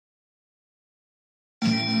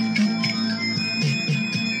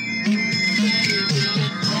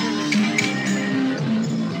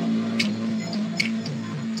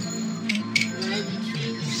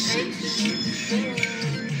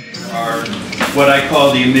what I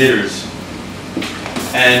call the emitters.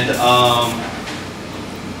 And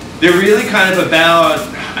they're really kind of about,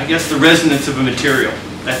 I guess, the resonance of a material.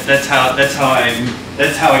 That's how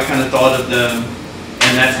I kind of thought of them,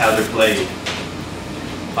 and that's how they're played.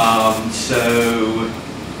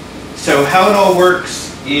 So how it all works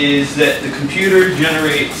is that the computer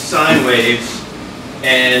generates sine waves,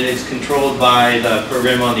 and it's controlled by the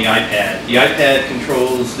program on the iPad. The iPad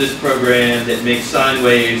controls this program that makes sine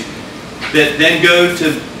waves that then go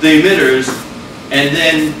to the emitters, and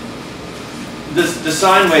then the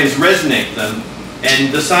sine waves resonate them.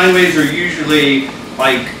 And the sine waves are usually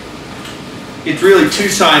like, it's really two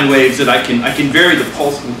sine waves that I can vary the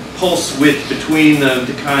pulse width between them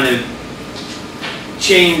to kind of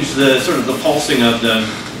change the sort of the pulsing of them.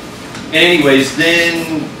 And anyways,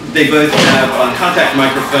 then they both have contact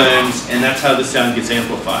microphones, and that's how the sound gets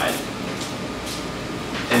amplified.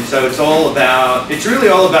 And so it's really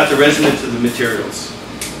all about the resonance of the materials.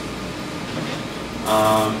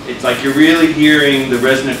 It's like you're really hearing the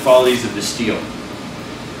resonant qualities of the steel.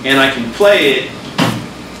 And I can play it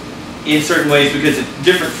in certain ways because at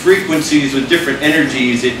different frequencies with different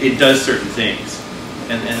energies, it does certain things.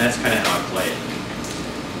 And that's kind of how I play it.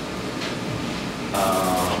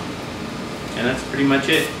 And that's pretty much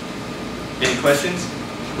it. Any questions?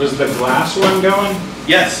 Was the glass one going?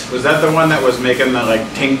 Yes. Was that the one that was making the like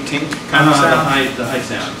tink tink kind of sound? The high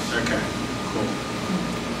sounds. Okay, cool.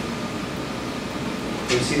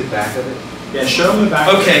 Can you see the back of it? Yeah, show them the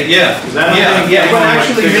back. Okay, yeah. Yeah. What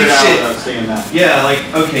actually makes it? Without seeing that. Yeah, like,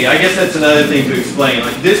 okay, I guess that's another thing to explain.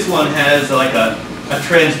 Like, this one has like a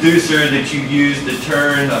transducer that you use to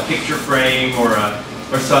turn a picture frame or a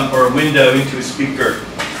window into a speaker.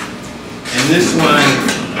 And this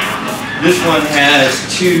one has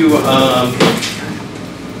two.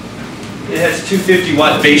 It has two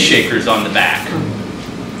 50-watt bass shakers on the back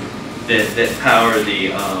that power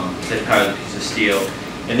the piece of steel.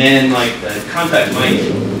 And then like the contact mic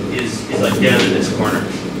is like down in this corner,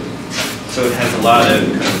 so it has a lot of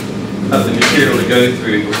the material to go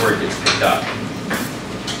through before it gets picked up.